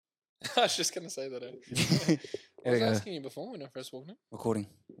I was just gonna say that. There I we was go. asking you before when I first walked in. Recording.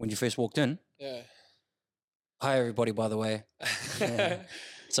 When you first walked in. Yeah. Hi, everybody, by the way.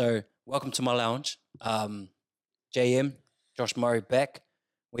 So, welcome to my lounge. JM, Josh Murray back.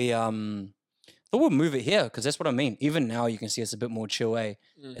 We thought we'd move it here because that's what I mean. Even now, you can see it's a bit more chill, eh?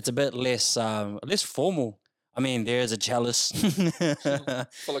 It's a bit less formal. I mean, there's a chalice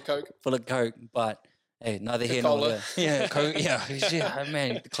Full of Coke. full of Coke, but hey, neither here nor Coca-Cola. there. Yeah, Coke. Yeah,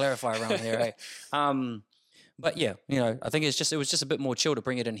 man, to clarify around here, eh? But yeah, I think it was just a bit more chill to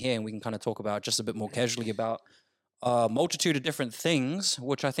bring it in here, and we can kind of talk about just a bit more casually about a multitude of different things,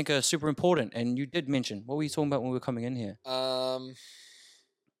 which I think are super important. And you did mention, what were you talking about when we were coming in here?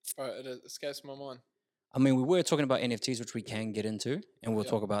 It escapes my mind. I mean, we were talking about NFTs, which we can get into, and we'll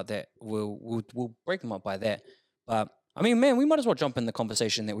talk about that. We'll break them up by that. But I mean, man, we might as well jump in the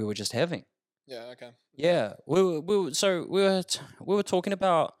conversation that we were just having. Yeah. Okay. Yeah, we were talking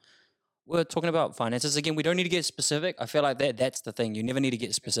about finances again. We don't need to get specific. I feel like that's the thing. You never need to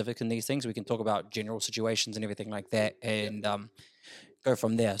get specific in these things. We can talk about general situations and everything like that, and go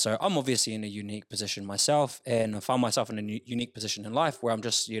from there. So I'm obviously in a unique position myself, and I find myself in a unique position in life where I'm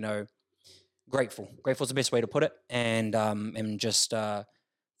just grateful. Grateful is the best way to put it, and am just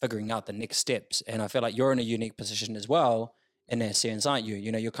figuring out the next steps. And I feel like you're in a unique position as well in that sense, aren't you?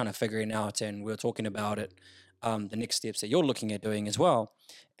 You're kind of figuring out, and we're talking about it, the next steps that you're looking at doing as well.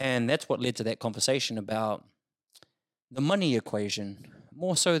 And that's what led to that conversation about the money equation,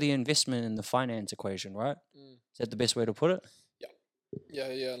 more so the investment and the finance equation, right? Is that the best way to put it?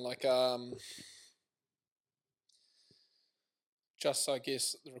 Yeah. Like just I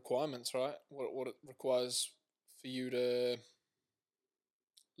guess the requirements, right? What it requires for you to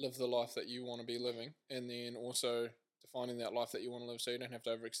live the life that you want to be living, and then also defining that life that you want to live, so you don't have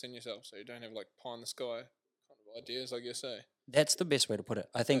to overextend yourself, so you don't have like pie in the sky kind of ideas, I guess. That's the best way to put it.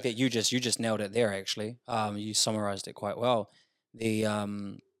 I think that you just nailed it there. Actually, you summarized it quite well.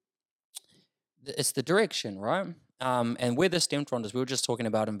 It's the direction, right? And where this stemmed from is we were just talking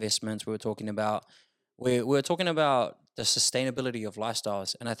about investments. We were talking about the sustainability of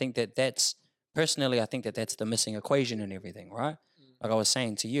lifestyles, and I think that that's personally, I think that that's the missing equation in everything, right? Like I was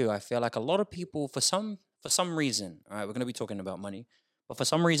saying to you, I feel like a lot of people, for some reason, all right, we're going to be talking about money, but for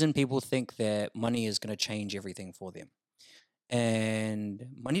some reason, people think that money is going to change everything for them. And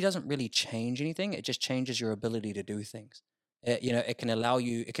money doesn't really change anything. It just changes your ability to do things. It can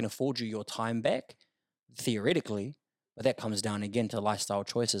it can afford you your time back, theoretically, but that comes down again to lifestyle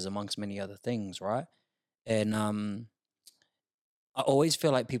choices amongst many other things, right? And I always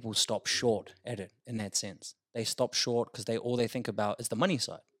feel like people stop short at it in that sense. They stop short because all they think about is the money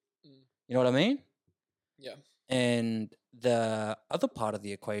side. You know what I mean? Yeah. And the other part of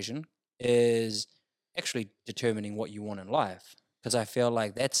the equation is actually determining what you want in life. Because I feel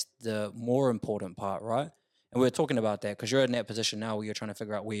like that's the more important part, right? And we're talking about that because you're in that position now where you're trying to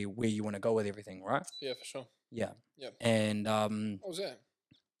figure out where you want to go with everything, right? Yeah, for sure. Yeah. Yeah. And what was that?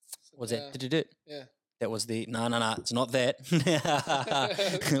 was that? Did it? Yeah. That was the no. It's not that.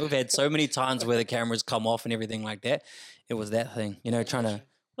 We've had so many times where the cameras come off and everything like that. It was that thing, trying to.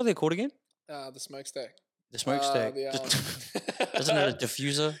 What are they called again? The smokestack. The smokestack. Isn't it a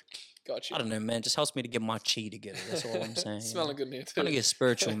diffuser? Gotcha. I don't know, man. Just helps me to get my chi together. That's all I'm saying. Smelling good in here too. Trying to get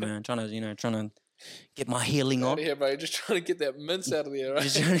spiritual, man. Trying to get my healing on. Yeah, bro. You're just trying to get that mince out of there, right?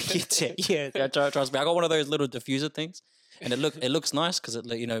 Just trying to get that. Yeah, trust me. I got one of those little diffuser things, and it looks nice because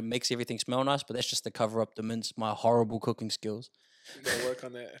it makes everything smell nice. But that's just to cover up the mince. My horrible cooking skills. You gotta work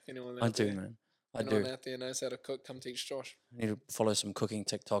on that. If anyone I do, man. Anyone out there knows how to cook, come teach Josh. I need to follow some cooking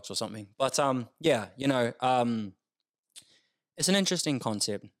TikToks or something. But yeah, it's an interesting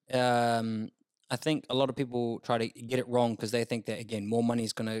concept. I think a lot of people try to get it wrong because they think that, again, more money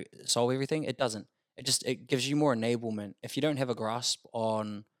is going to solve everything. It doesn't. It gives you more enablement. If you don't have a grasp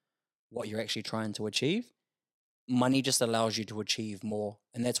on what you're actually trying to achieve, money just allows you to achieve more,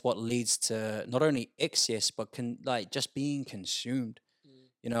 and that's what leads to not only excess but just being consumed.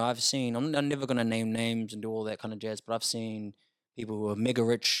 I've seen. I'm never going to name names and do all that kind of jazz, but I've seen people who are mega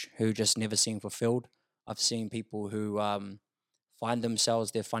rich who just never seem fulfilled. I've seen people who find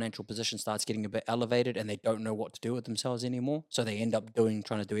themselves, their financial position starts getting a bit elevated and they don't know what to do with themselves anymore. So they end up trying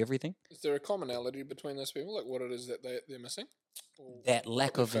to do everything. Is there a commonality between those people? Like what it is that they're missing? That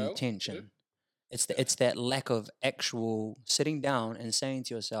lack of intention. It's that lack of actual sitting down and saying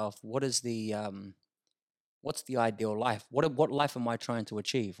to yourself, what is the what's the ideal life? What life am I trying to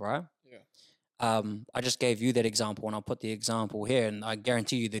achieve, right? Yeah. I just gave you that example, and I'll put the example here, and I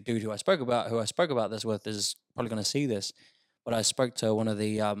guarantee you the dude who I spoke about this with is probably going to see this. But I spoke to one of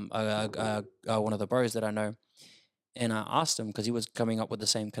the bros that I know, And I asked him because he was coming up with the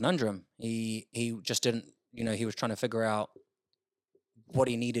same conundrum. He just didn't, he was trying to figure out what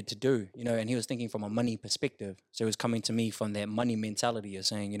he needed to do, and he was thinking from a money perspective. So he was coming to me from that money mentality of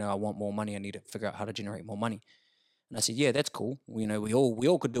saying, I want more money. I need to figure out how to generate more money. And I said, yeah, that's cool. We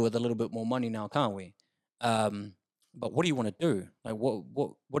all could do with a little bit more money now, can't we? But what do you want to do? Like,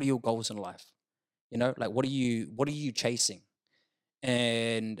 what are your goals in life? Like, what are you chasing?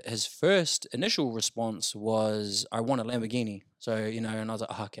 And his first initial response was, I want a Lamborghini. So, and I was like,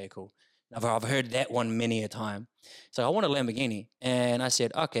 oh, okay, cool. I've heard that one many a time. So I want a Lamborghini. And I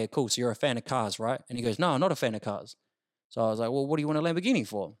said, okay, cool. So you're a fan of cars, right? And he goes, no, I'm not a fan of cars. So I was like, well, what do you want a Lamborghini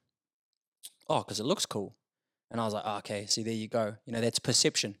for? Oh, because it looks cool. And I was like, okay, see, there you go. That's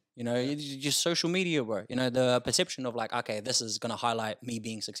perception. Yeah. Just social media, bro. The perception of like, okay, this is going to highlight me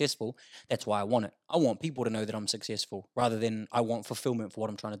being successful. That's why I want it. I want people to know that I'm successful rather than I want fulfillment for what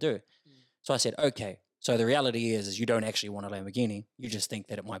I'm trying to do. So I said, okay. So the reality is you don't actually want a Lamborghini. You just think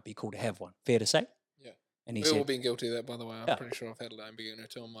that it might be cool to have one. Fair to say? Yeah. And he We've all said, been guilty of that, by the way. I'm yeah, pretty sure I've had a Lamborghini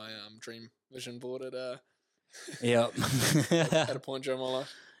too on my dream vision board at yeah. at a point during my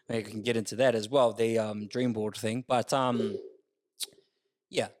life. We can get into that as well, the dream board thing. But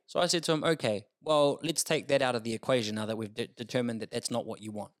yeah. So I said to him, okay, well, let's take that out of the equation now that we've determined that that's not what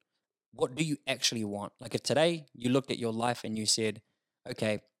you want. What do you actually want? Like if today you looked at your life and you said,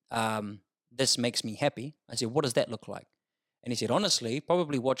 okay, this makes me happy. I said, what does that look like? And he said, honestly,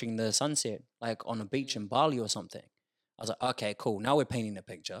 probably watching the sunset, like on a beach in Bali or something. I was like, okay, cool. Now we're painting the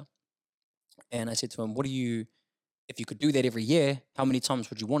picture. And I said to him, if you could do that every year, how many times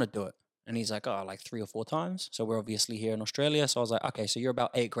would you want to do it? And he's like, oh, like 3 or 4 times. So we're obviously here in Australia. So I was like, okay, so you're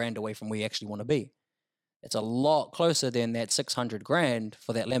about $8,000 away from where you actually want to be. It's a lot closer than that 600 grand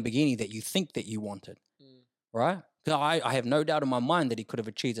for that Lamborghini that you think that you wanted, right? Because I have no doubt in my mind that he could have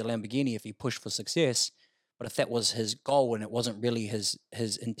achieved a Lamborghini if he pushed for success. But if that was his goal and it wasn't really his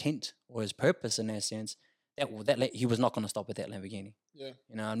intent or his purpose in that sense, he was not going to stop at that Lamborghini. Yeah.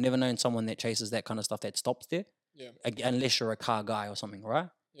 I've never known someone that chases that kind of stuff that stops there. Yeah. Unless you're a car guy or something, right?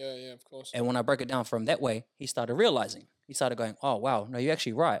 Yeah, yeah, of course. And when I broke it down from that way, he started realizing. He started going, oh, wow, no, you're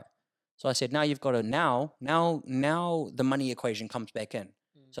actually right. So I said, now you've got to now the money equation comes back in.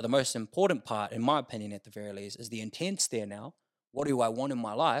 So the most important part, in my opinion, at the very least, is the intent's there now. What do I want in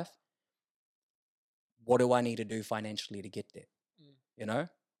my life? What do I need to do financially to get there?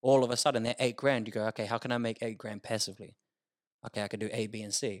 All of a sudden, that $8,000, you go, okay, how can I make $8,000 passively? Okay, I could do A, B,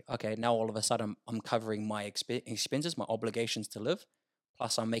 and C. Okay, now all of a sudden, I'm covering my expenses, my obligations to live,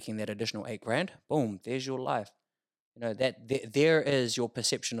 plus I'm making that additional $8,000. Boom, there's your life. There is your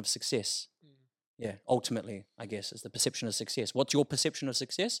perception of success. Yeah, ultimately, I guess, is the perception of success. What's your perception of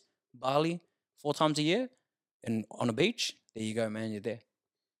success? Bali, 4 times a year, and on a beach. There you go, man. You're there.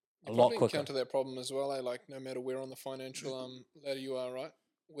 You A lot probably quicker. encounter that problem as well. Like no matter where on the financial ladder you are, right?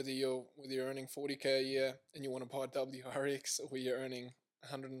 Whether you're earning 40K a year and you want to buy a WRX, or you're earning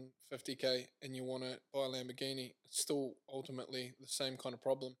 150K and you want to buy a Lamborghini, it's still ultimately the same kind of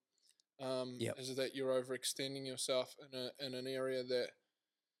problem. Yep. Is that you're overextending yourself in an area that,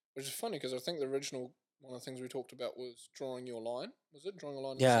 which is funny because I think the original one of the things we talked about was drawing your line. Was it drawing a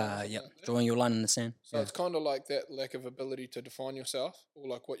line? In the sand or Yeah, something yep. like that? Drawing your line in the sand. So Yeah. it's kind of like that lack of ability to define yourself or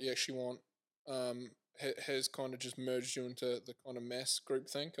like what you actually want has kind of just merged you into the kind of mass group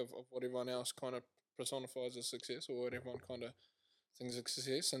think of what everyone else kind of personifies as success or what everyone kind of thinks is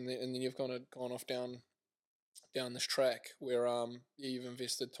success. And then you've kind of gone off down this track where you've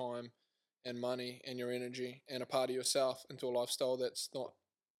invested time and money and your energy and a part of yourself into a lifestyle that's not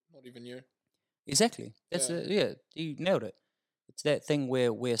even you. Exactly. That's Yeah. it. Yeah, you nailed it. It's that thing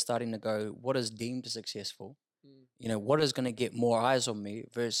where we're starting to go, what is deemed successful? What is going to get more eyes on me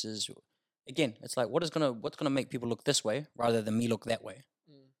versus, again, it's like what's gonna make people look this way rather than me look that way.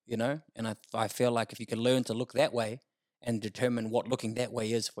 And I feel like if you can learn to look that way and determine what looking that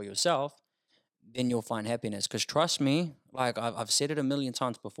way is for yourself, then you'll find happiness. Because trust me, like I've said it a million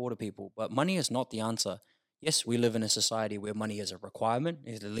times before to people, but money is not the answer. Yes, we live in a society where money is a requirement,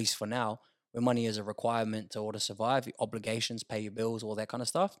 at least for now, where money is a requirement to order survive, your obligations, pay your bills, all that kind of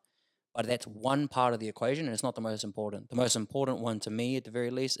stuff. But that's one part of the equation, and it's not the most important. The most important one to me, at the very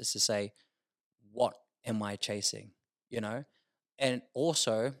least, is to say, what am I chasing? And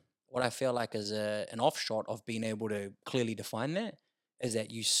also, what I feel like is an offshot of being able to clearly define that is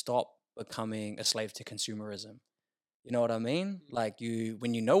that you stop becoming a slave to consumerism. You know what I mean? Like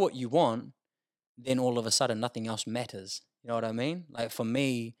when you know what you want, then all of a sudden nothing else matters. You know what I mean? Like for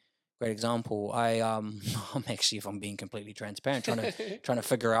me, great example. I'm actually, if I'm being completely transparent, trying to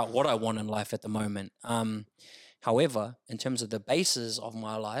figure out what I want in life at the moment. However, in terms of the basis of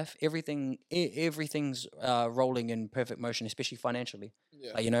my life, everything's rolling in perfect motion, especially financially.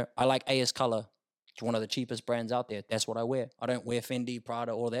 Yeah. Like, I like AS Color. It's one of the cheapest brands out there. That's what I wear. I don't wear Fendi,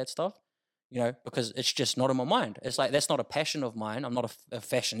 Prada, all that stuff. Because it's just not in my mind. It's like that's not a passion of mine. I'm not a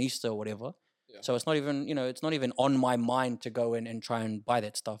fashionista or whatever. Yeah. So it's not even, it's not even on my mind to go in and try and buy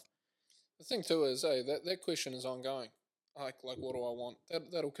that stuff. The thing too is, that question is ongoing. Like what do I want?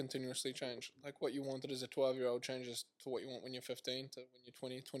 That'll continuously change. Like what you wanted as a 12-year-old changes to what you want when you're 15, to when you're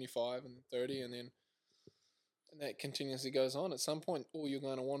 20, 25, and 30, and that continuously goes on. At some point, all you're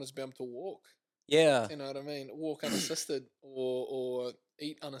going to want is be able to walk. Yeah. You know what I mean? Walk unassisted, or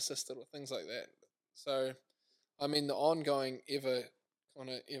eat unassisted, or things like that. So, I mean, the ongoing ever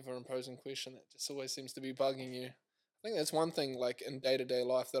imposing question that just always seems to be bugging you. I think that's one thing, like in day to day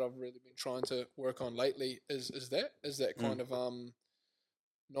life, that I've really been trying to work on lately. Is that Mm. kind of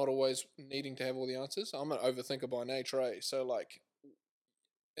not always needing to have all the answers. I'm an overthinker by nature, eh? So like,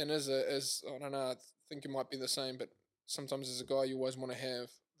 and as I don't know, I think you might be the same, but sometimes as a guy, you always want to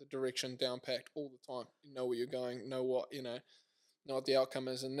have the direction down packed all the time. You know where you're going, know what the outcome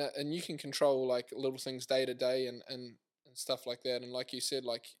is, and you can control like little things day to day, and stuff like that. And like you said,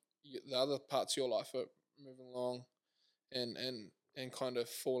 like the other parts of your life are moving along, and kind of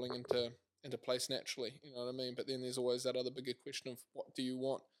falling into place naturally. You know what I mean? But then there's always that other bigger question of what do you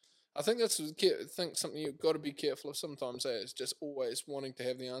want? I think think something you've got to be careful of sometimes, is just always wanting to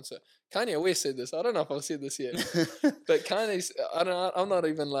have the answer. Kanye West said this. I don't know if I've said this yet, but Kanye's, I don't know, I'm not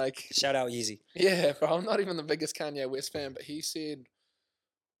even like, Shout out Yeezy. yeah, bro, I'm not even the biggest Kanye West fan, but he said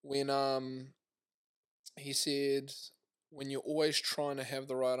when he said when you're always trying to have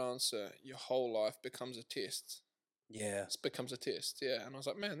the right answer, your whole life becomes a test. Yeah. It becomes a test, yeah. And I was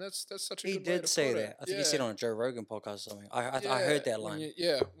like, man, that's such a He good way did to say put that. it. I think he said on a Joe Rogan podcast or something. I heard that line.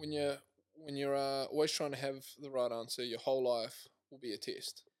 When you're always trying to have the right answer, your whole life will be a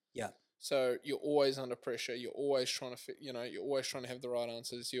test. Yeah. So you're always under pressure. You're always trying to, you're always trying to have the right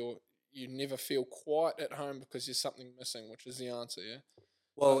answers. You never feel quite at home because there's something missing, which is the answer. Yeah.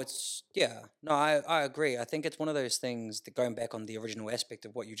 Well, no, I agree. I think it's one of those things that going back on the original aspect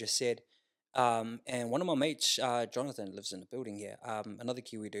of what you just said. And one of my mates, Jonathan, lives in the building here. Another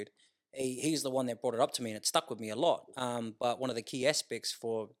Kiwi dude. He's the one that brought it up to me, and it stuck with me a lot. But one of the key aspects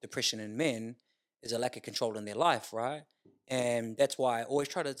for depression in men is a lack of control in their life, right? And that's why I always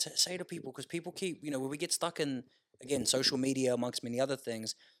try to say to people, because people keep, when we get stuck in, again, social media amongst many other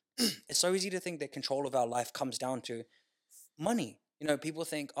things, it's so easy to think that control of our life comes down to money. People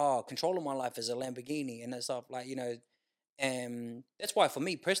think, oh, control of my life is a Lamborghini and stuff like, and that's why for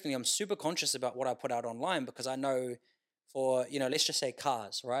me personally, I'm super conscious about what I put out online, because I know for, let's just say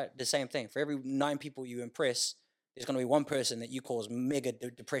cars, right? The same thing. For every 9 people you impress, there's going to be one person that you cause mega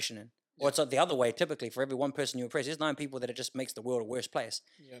depression in. Or it's the other way. Typically, for every one person you impress, there's 9 people that it just makes the world a worse place.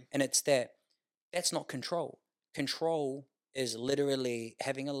 Yeah. And it's that's not control. Control is literally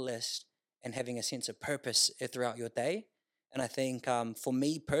having a list and having a sense of purpose throughout your day. And I think for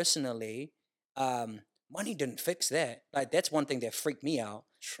me personally, money didn't fix that. Like, that's one thing that freaked me out.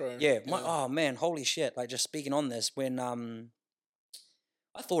 True. Yeah. Oh man, holy shit! Like, just speaking on this, when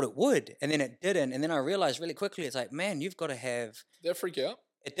I thought it would, and then it didn't, and then I realized really quickly, it's like, man, you've got to have. Did that freak you out?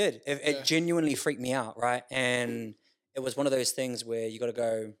 It did. It genuinely freaked me out, right? And it was one of those things where you got to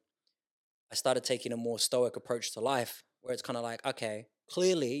go. I started taking a more stoic approach to life, where it's kind of like, okay,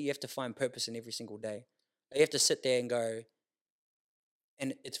 clearly you have to find purpose in every single day. You have to sit there and go.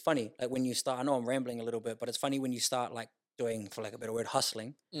 And it's funny, like when you start, I know I'm rambling a little bit, but it's funny when you start like doing, for like a better word,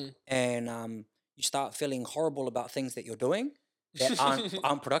 hustling, and you start feeling horrible about things that you're doing that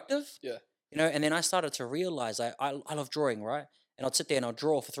aren't productive. Yeah. And then I started to realize I love drawing, right? And I'd sit there and I'll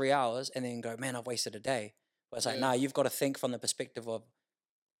draw for 3 hours and then go, man, I've wasted a day. But it's like, nah, you've got to think from the perspective of,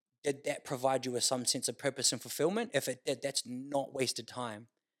 did that provide you with some sense of purpose and fulfillment? If it did, that's not wasted time.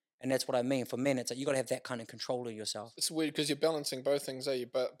 And that's what I mean. For men, it's like you got to have that kind of control of yourself. It's weird because you're balancing both things, eh?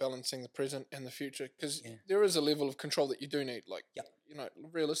 You're balancing the present and the future, because there is a level of control that you do need. Like,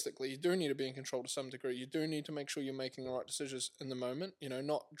 realistically, you do need to be in control to some degree. You do need to make sure you're making the right decisions in the moment,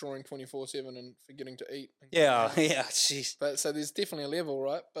 not drawing 24/7 and forgetting to eat. Yeah, jeez. But so there's definitely a level,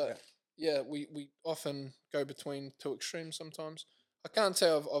 right? But we often go between two extremes sometimes. I can't say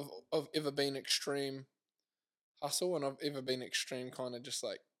I've ever been extreme hustle, and I've ever been extreme kind of just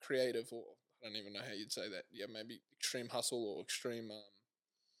like creative, or I don't even know how you'd say that. Yeah, maybe extreme hustle or extreme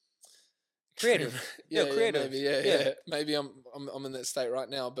creative. Creative. Maybe, maybe I'm in that state right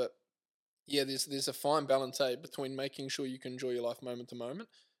now, but there's a fine balance, between making sure you can enjoy your life moment to moment,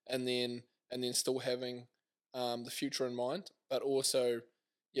 and then still having the future in mind, but also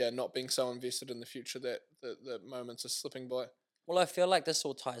not being so invested in the future that the moments are slipping by. Well, I feel like this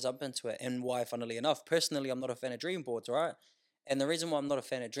all ties up into it, and why, funnily enough, personally, I'm not a fan of dream boards, right? And the reason why I'm not a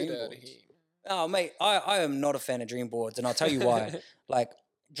fan of Get dream out of boards, here. oh mate, I am not a fan of dream boards, and I'll tell you why. Like,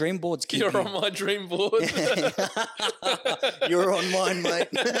 dream boards keep You're you. on my dream board. You're on mine, mate.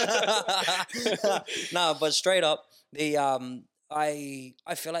 No, but straight up, I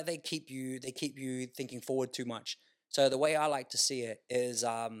feel like they keep you thinking forward too much. So the way I like to see it is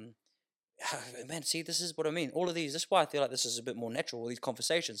man, see, this is what I mean. All of these, this is why I feel like this is a bit more natural, all these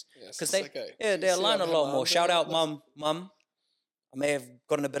conversations. Yes, Because it's okay. they See align how a lot mum more. Shout does out, it? mum. I may have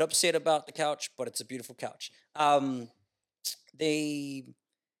gotten a bit upset about the couch, but it's a beautiful couch. The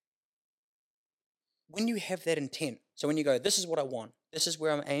When you have that intent, so when you go, this is what I want, this is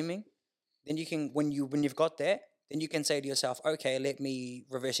where I'm aiming, then you can, when you've got that, then you can say to yourself, okay, let me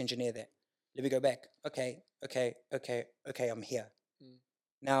reverse engineer that. Let me go back. Okay, I'm here. Mm.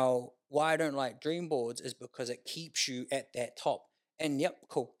 Now, why I don't like dream boards is because it keeps you at that top. And yep,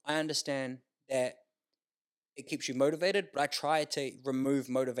 cool. I understand that it keeps you motivated, but I try to remove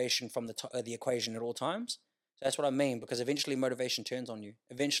motivation from the equation at all times. So that's what I mean, because eventually motivation turns on you.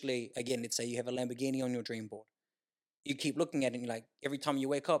 Eventually, again, let's say you have a Lamborghini on your dream board. You keep looking at it and you're like, every time you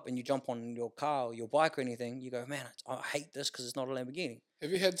wake up and you jump on your car or your bike or anything, you go, man, I hate this because it's not a Lamborghini.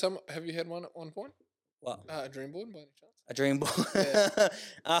 Have you had one at one point? What? A dream board by any chance? A dream board? Yeah.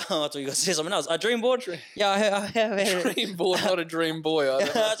 I thought you were going to say something else. A dream board? Yeah, I have had it. Dream board, not a dream boy.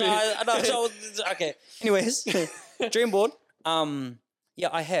 I don't know. Okay. Anyways, dream board. Yeah,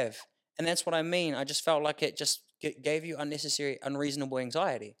 I have, and that's what I mean. I just felt like it just gave you unnecessary, unreasonable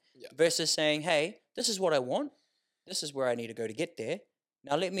anxiety. Yeah. Versus saying, "Hey, this is what I want. This is where I need to go to get there.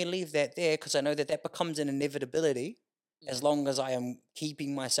 Now let me leave that there because I know that becomes an inevitability as long as I am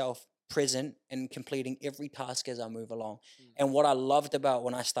keeping myself present and completing every task as I move along." And what I loved about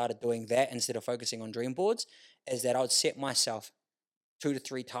when I started doing that instead of focusing on dream boards is that I would set myself 2 to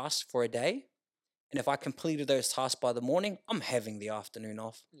 3 tasks for a day. And if I completed those tasks by the morning, I'm having the afternoon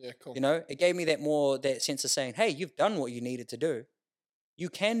off. Yeah, cool. You know, it gave me that sense of saying, hey, you've done what you needed to do. You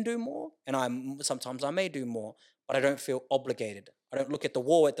can do more. And sometimes I may do more, but I don't feel obligated. I don't look at the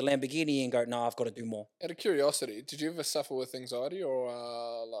wall at the Lamborghini and go, no, I've got to do more. Out of curiosity, did you ever suffer with anxiety or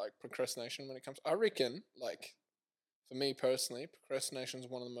like procrastination when it comes? I reckon, like, for me personally, procrastination is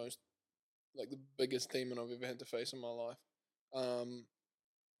one of the most, like, the biggest demon I've ever had to face in my life.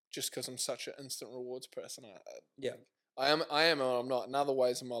 Just because I'm such an instant rewards person. Yeah. I am, and I'm not. In other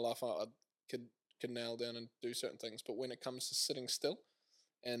ways in my life, I could nail down and do certain things, but when it comes to sitting still,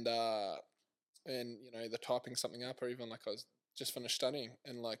 and you know, the typing something up, or even like I was just finished studying,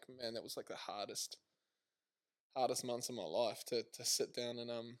 and like, man, that was like the hardest months of my life to sit down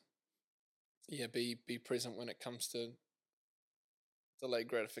and be present when it comes to delayed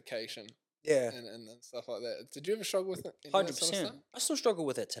gratification. Yeah. And stuff like that. Did you ever struggle with it? 100%. I still struggle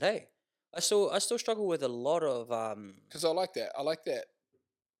with it today. I still struggle with a lot of because I like that.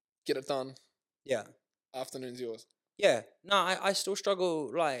 Get it done. Yeah. Afternoon's yours. Yeah. No, I still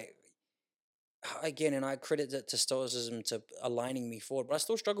struggle, like, again, and I credit it to Stoicism to aligning me forward, but I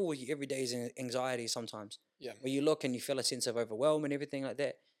still struggle with every day's anxiety sometimes. Yeah. Where you look and you feel a sense of overwhelm and everything like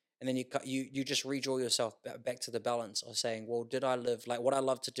that. And then you just redraw yourself back to the balance of saying, well, did I live, like, what I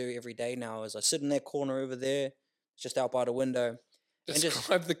love to do every day now is I sit in that corner over there, just out by the window.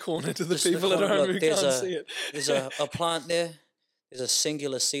 Describe the corner to the people at home who can't see it. There's a plant there. There's a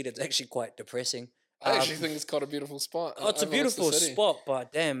singular seat. It's actually quite depressing. I actually think it's quite a beautiful spot. Oh, it's a beautiful spot,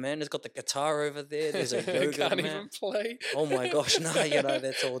 but damn, man, it's got the guitar over there. There's a yoga can't mat. even play. Oh my gosh, no, you know,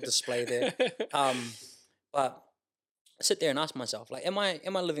 that's all display there. But I sit there and ask myself, like, am I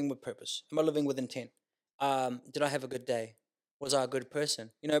living with purpose? Am I living with intent? Did I have a good day? Was I a good person?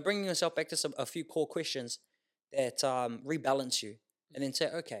 You know, bringing yourself back to a few core questions that rebalance you, and then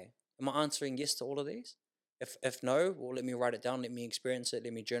say, okay, am I answering yes to all of these? If no, well, let me write it down. Let me experience it.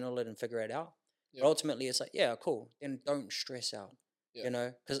 Let me journal it and figure it out. Yep. But ultimately, it's like, yeah, cool. Then don't stress out. Yep. You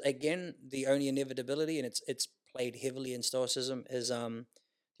know, because again, the only inevitability, and it's played heavily in Stoicism, is the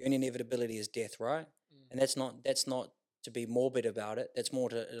only inevitability is death, right? And that's not to be morbid about it. That's more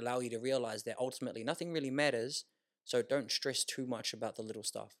to allow you to realize that ultimately nothing really matters. So don't stress too much about the little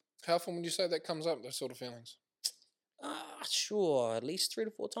stuff. How often would you say that comes up, those sort of feelings? Sure, at least 3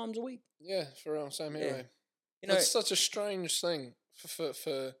 to 4 times a week. Yeah, for real, same here. Yeah. You know, it's such a strange thing for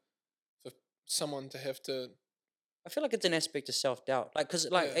someone to have to. I feel like it's an aspect of self-doubt. Like, because,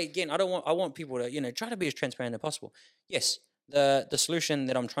 like, again, I want people to, you know, try to be as transparent as possible. Yes, the solution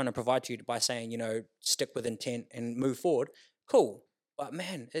that I'm trying to provide to you by saying, you know, stick with intent and move forward, cool. But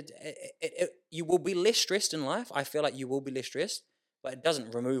man, you will be less stressed in life. I feel like you will be less stressed but it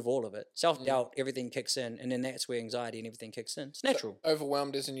doesn't remove all of it. Self doubt, everything kicks in, and then that's where anxiety and everything kicks in. It's So natural.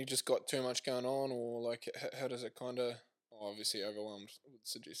 overwhelmed as in you just got too much going on, or like how does it kind of? Well, obviously, overwhelmed would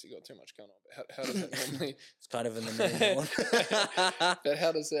suggest you got too much going on. But how does it normally? It's kind of in the name. One. But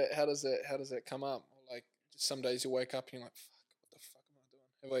how does it come up? Like just some days you wake up and you're like, fuck, what the fuck am I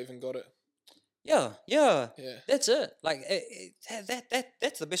doing? Have I even got it? Yeah, Yeah, that's it. Like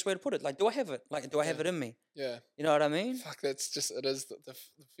that's the best way to put it. Like, do I have it? Like, do I have yeah, it in me? yeah. You know what I mean? Fuck, that's just it is the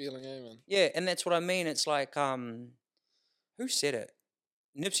feeling, eh, man. Yeah, and that's what I mean. It's like, who said it?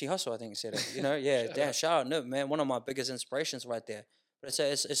 Nipsey Hussle, I think, said it. You know, yeah, Shout damn, out. shout out Nip, man, one of my biggest inspirations right there. But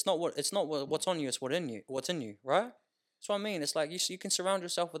it's not what's on you, it's what's in you, right? That's what I mean. It's like you can surround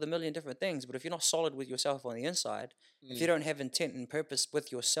yourself with a million different things, but if you're not solid with yourself on the inside, if you Mm, don't have intent and purpose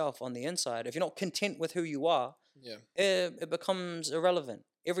with yourself on the inside, if you're not content with who you are, yeah, it becomes irrelevant.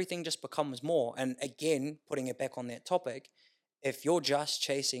 Everything just becomes more. And again, putting it back on that topic, if you're just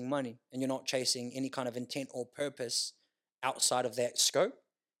chasing money and you're not chasing any kind of intent or purpose outside of that scope,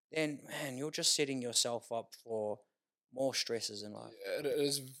 then man, you're just setting yourself up for more stresses in life. yeah. It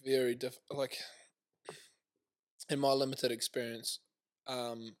is very like in my limited experience,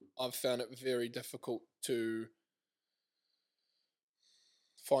 I've found it very difficult to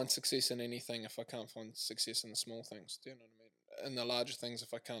find success in anything if I can't find success in the small things. Do you know what I mean? In the larger things,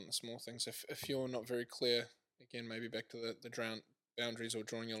 if I can't in the small things. If you're not very clear, again, maybe back to the drown boundaries or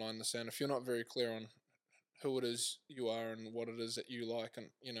drawing your line in the sand. If you're not very clear on who it is you are and what it is that you like, and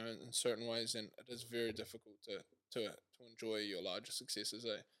in certain ways, then it is very difficult to enjoy your larger successes.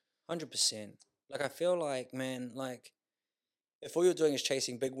 100%. Like I feel like, man, like if all you're doing is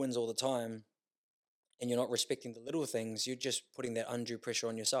chasing big wins all the time and you're not respecting the little things, you're just putting that undue pressure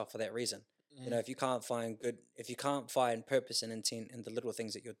on yourself for that reason. You know, Mm, if you can't find purpose and intent in the little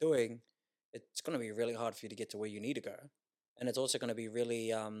things that you're doing, it's going to be really hard for you to get to where you need to go. And it's also going to be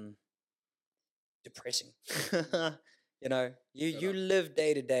really depressing. You know, straight you up. live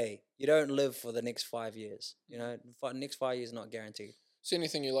day to day. You don't live for the next 5 years. You know, next 5 years is not guaranteed. Is there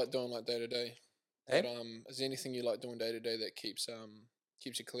anything you like doing like day to day? Eh? That is there anything you like doing day to day that keeps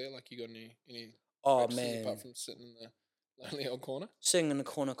you clear? Like you got any Oh practices apart man, from sitting in the lonely old corner? sitting in the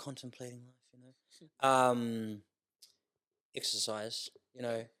corner contemplating life. You know, exercise. You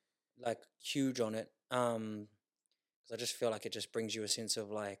know, like huge on it. 'Cause I just feel like it just brings you a sense of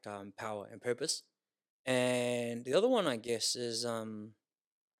like power and purpose. And the other one, I guess, is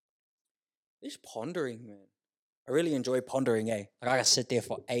just pondering, man. I really enjoy pondering, eh? Like I can sit there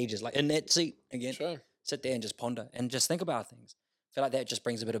for ages, like in that seat again, Sure. sit there and just ponder and just think about things. I feel like that just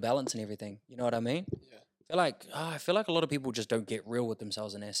brings a bit of balance and everything. You know what I mean? Yeah. I feel like a lot of people just don't get real with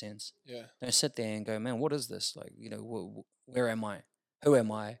themselves in that sense. Yeah. They sit there and go, man, what is this? Like, where am I? Who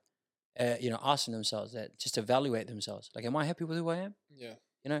am I? Asking themselves that, just evaluate themselves. Like, am I happy with who I am? Yeah.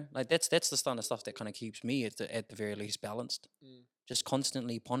 You know, like that's the kind of stuff that kind of keeps me at the very least balanced. Mm. Just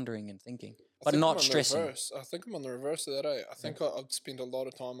constantly pondering and thinking, I but think I'm not on the stressing. reverse. I think I'm on the reverse of that. I Yeah. think I've spent a lot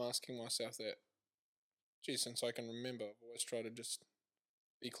of time asking myself that. Gee, since I can remember, I've always tried to just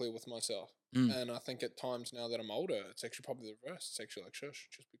be clear with myself. Mm. And I think at times now that I'm older, it's actually probably the reverse. It's actually like, shush,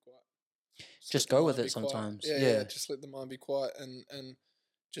 just be quiet. Just Let the go with mind it be quiet. sometimes. Yeah, yeah. Yeah. Just let the mind be quiet and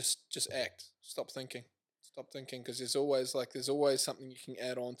just act. Stop thinking. Stop thinking because there's always something you can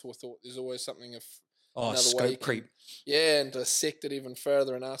add on to a thought. There's always something if Oh, another way you scope creep. yeah, and dissect it even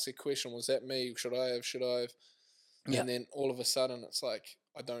further and ask a question: was that me? Should I have? Should I have? Yeah. And then all of a sudden, it's like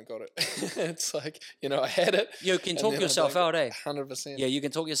I don't got it. It's like I had it. You can And talk then I yourself don't out, eh? 100%. Yeah, you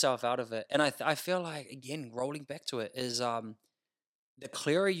can talk yourself out of it. And I feel like, again, rolling back to it is the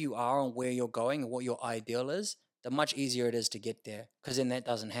clearer you are on where you're going and what your ideal is, the much easier it is to get there. Because then that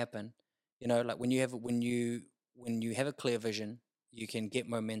doesn't happen. You know, like when you have a clear vision, you can get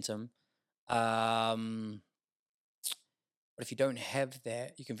momentum. Um, but if you don't have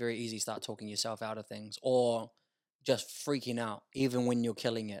that, you can very easily start talking yourself out of things or just freaking out, even when you're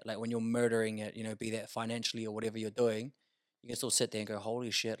killing it, like when you're murdering it, be that financially or whatever you're doing, you can still sit there and go, holy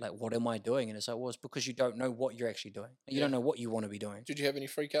shit, like, what am I doing? And it's like, well, it's because you don't know what you're actually doing. You Yeah. don't know what you want to be doing. Did you have any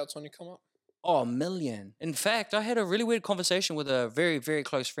freakouts when you come up? Oh, a million. In fact, I had a really weird conversation with a very, very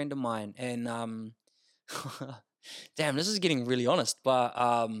close friend of mine. And, damn, this is getting really honest, but,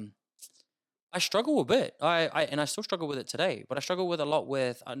 I struggle a bit. And I still struggle with it today, but I struggle with a lot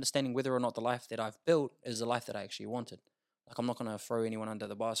with understanding whether or not the life that I've built is the life that I actually wanted. Like I'm not gonna throw anyone under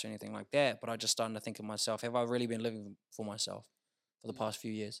the bus or anything like that, but I just starting to think of myself, have I really been living for myself for the Mm. past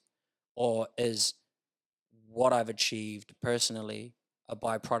few years? Or is what I've achieved personally a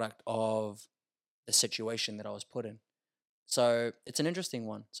byproduct of the situation that I was put in? So it's an interesting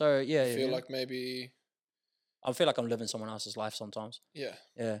one. So yeah, I feel yeah. like maybe I feel like I'm living someone else's life sometimes. Yeah.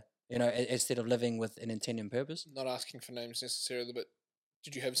 Yeah, instead of living with an intent and purpose. Not asking for names necessarily, but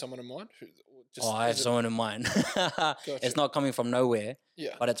did you have someone in mind? Or Oh, just I have is it someone in mind. gotcha? It's not coming from nowhere,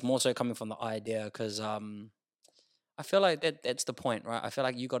 Yeah. but it's more so coming from the idea because I feel like that's the point, right? I feel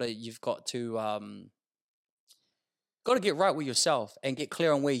like you've got to get right with yourself and get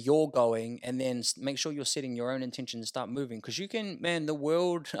clear on where you're going, and then make sure you're setting your own intention and start moving. Because you can, man, the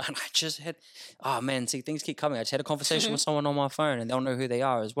world. And I just had, oh man, see, things keep coming. I just had a conversation with someone on my phone, and they'll know who they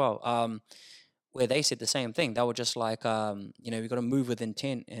are as well. Where they said the same thing. They were just like, you got to move with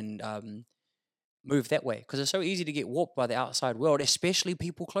intent and move that way, because it's so easy to get warped by the outside world, especially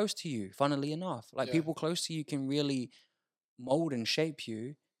people close to you. Funnily enough, like Yeah. people close to you can really mold and shape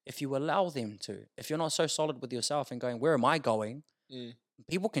you if you allow them to. If you're not so solid with yourself and going, where am I going? Mm,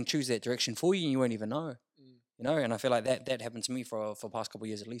 People can choose that direction for you and you won't even know. mm. And I feel like that happened to me for the past couple of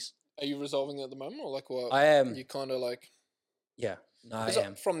years at least. Are you resolving it at the moment, or like what? I am. You kind of like. Yeah. No, I 'Cause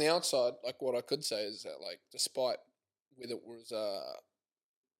am. from the outside, like what I could say is that, like, despite whether it was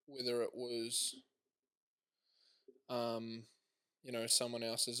whether it was um someone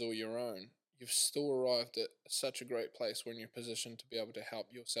else's or your own, you've still arrived at such a great place when you're positioned to be able to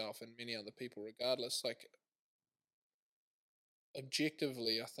help yourself and many other people, regardless. Like,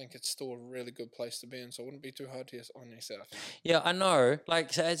 objectively, I think it's still a really good place to be in. So it wouldn't be too hard on yourself. Yeah, I know.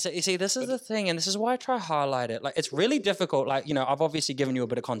 Like, you see, this is But the thing, and this is why I try to highlight it. Like, it's really difficult. Like, I've obviously given you a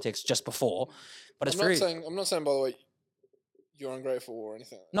bit of context just before, but it's very. I'm not saying, by the way, you're ungrateful or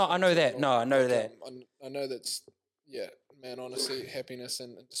anything like No, that. I know that. No, I know that. I know that's, yeah, man. Honestly, happiness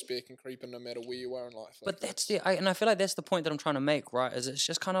and despair can creep in no matter where you are in life. Like, But and I feel like that's the point that I'm trying to make, right? Is it's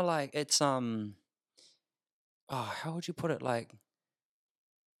just kind of like it's how would you put it? Like,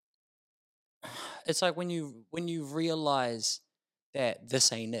 it's like when you realize that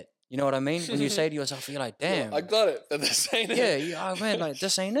this ain't it. You know what I mean? When you say to yourself, you're like, yeah, damn, I got it, but this ain't yeah, it. oh man, like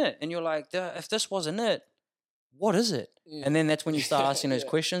this ain't it. And you're like, if this wasn't it, what is it? And then that's when you start asking those Yeah.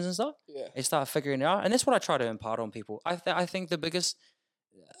 questions and stuff. Yeah. They start figuring it out, and that's what I try to impart on people. I think the biggest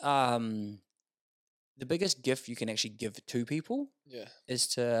gift you can actually give to people Yeah. is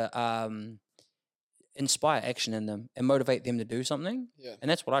to inspire action in them and motivate them to do something. Yeah. And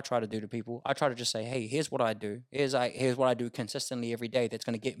that's what I try to do to people. I try to just say, hey, here's what I do. Here's what I do consistently every day that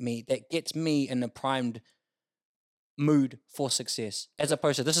gets me in a primed mood for success. As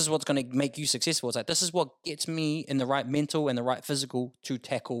opposed to, this is what's going to make you successful. It's like, this is what gets me in the right mental and the right physical to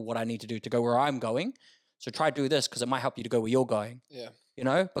tackle what I need to do to go where I'm going. So try to do this because it might help you to go where you're going. Yeah.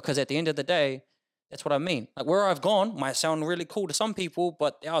 Because at the end of the day, that's what I mean. Like, where I've gone might sound really cool to some people,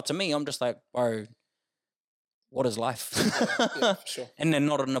 but to me, I'm just like, bro, what is life? Yeah, for sure. And then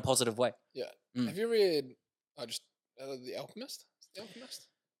not in a positive way. Yeah. Mm. Have you read? The Alchemist. The Alchemist.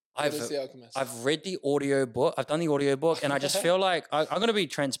 What I've is The Alchemist? I've read the audio book. I've done the audio book, and I just feel like I'm going to be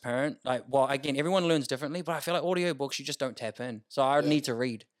transparent. Like, well, again, everyone learns differently, but I feel like audio books you just don't tap in. So I would Yeah. need to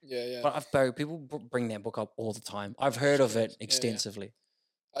read. Yeah. But people bring that book up all the time. I've heard of it Yeah. extensively.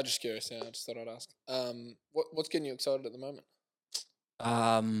 I'm just curious. Yeah, I just thought I'd ask. What's getting you excited at the moment?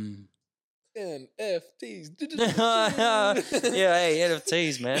 NFTs. Yeah, hey,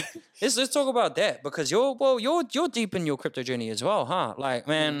 NFTs, man. Let's talk about that, because you're deep in your crypto journey as well, huh? Like,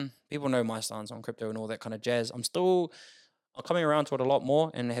 man, people know my stance on crypto and all that kind of jazz. I'm coming around to it a lot more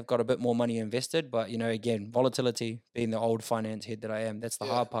and have got a bit more money invested, but again, volatility, being the old finance head that I am, that's the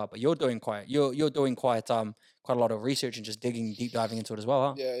hard part. But you're doing quite a lot of research and just deep diving into it as well,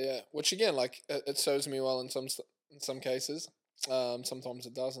 huh? Yeah. Which again, like, it serves me well in some cases. Sometimes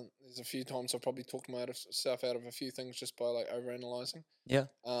it doesn't. There's a few times I've probably talked myself out of a few things just by like overanalyzing. Yeah.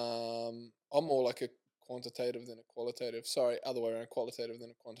 I'm more like a quantitative than a qualitative. Sorry, other way around, qualitative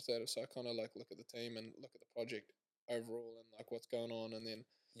than a quantitative. So I kind of like look at the team and look at the project overall and like what's going on, and then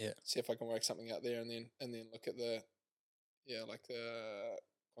see if I can work something out there, and then look at the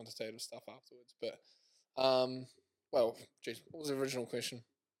quantitative stuff afterwards. But well, geez, what was the original question?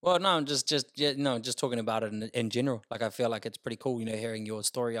 Well, no, I'm just talking about it in general. Like, I feel like it's pretty cool, hearing your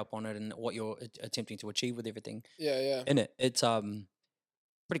story up on it and what you're attempting to achieve with everything. Yeah. In it. It's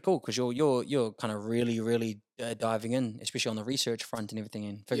pretty cool because you're kind of really diving in, especially on the research front and everything,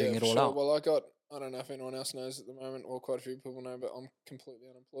 and figuring it all out. Well, I don't know if anyone else knows at the moment, or quite a few people know, but I'm completely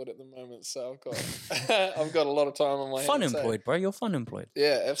unemployed at the moment, so I've got a lot of time on my hands. Fun employed, bro. You're fun employed.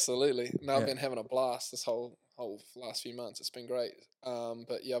 Yeah, absolutely. No, I've been having a blast this whole last few months. It's been great.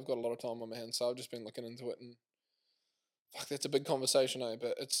 But yeah, I've got a lot of time on my hands, so I've just been looking into it, and fuck, that's a big conversation,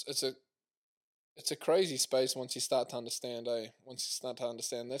 but it's a crazy space once you start to understand, Once you start to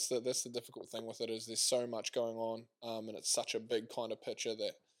understand, that's the difficult thing with it, is there's so much going on, and it's such a big kind of picture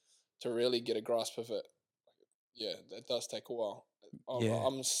that to really get a grasp of it, yeah, that does take a while. Yeah.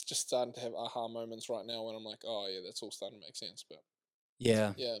 I'm just starting to have aha moments right now when I'm like, oh yeah, that's all starting to make sense. But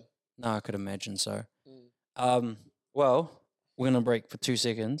Yeah. yeah, No, I could imagine so. mm, Well, we're gonna break for 2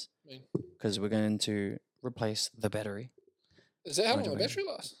 seconds I mean, because we're going to replace the battery. is that how long the Motivation.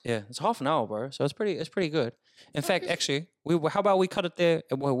 battery lasts? Yeah, it's half an hour, bro. So it's pretty good. In fact, Okay. actually, how about we cut it there?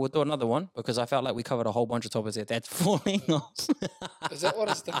 And we'll do another one because I felt like we covered a whole bunch of topics there. That's falling off. Is that what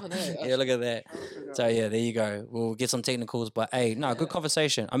it's done? Hey, Yeah, look at that. trying to figure So out. yeah, there you go. We'll get some technicals, but hey, no, good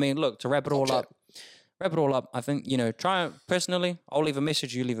conversation. I mean, look, to wrap it Top all chat. up. Wrap it all up. I think try personally. I'll leave a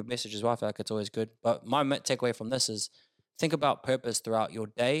message. You leave a message as well. I feel like it's always good. But my takeaway from this is think about purpose throughout your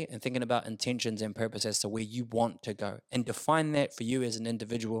day and thinking about intentions and purpose as to where you want to go and define that for you as an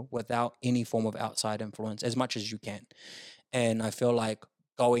individual without any form of outside influence as much as you can. And I feel like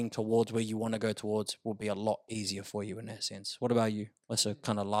going towards where you want to go towards will be a lot easier for you in that sense. What about you? What's a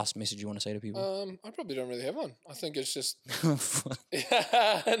kind of last message you want to say to people? I probably don't really have one. I think it's just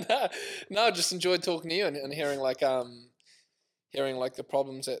no, just enjoyed talking to you and hearing the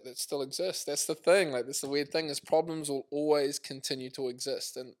problems that still exist. That's the thing. Like, that's the weird thing is problems will always continue to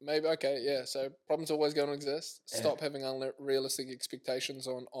exist. And maybe okay, yeah. So problems are always going to exist. Yeah. Stop having unrealistic expectations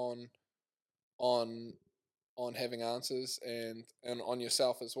on having answers and on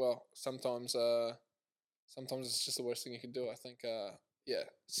yourself as well. Sometimes it's just the worst thing you can do. I think yeah,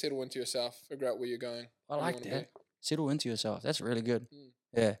 settle into yourself, figure out where you're going. I where you like wanna that. be. Settle into yourself. That's really good. Mm.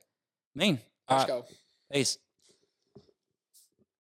 Yeah. Mean. All Let's right. go. Peace.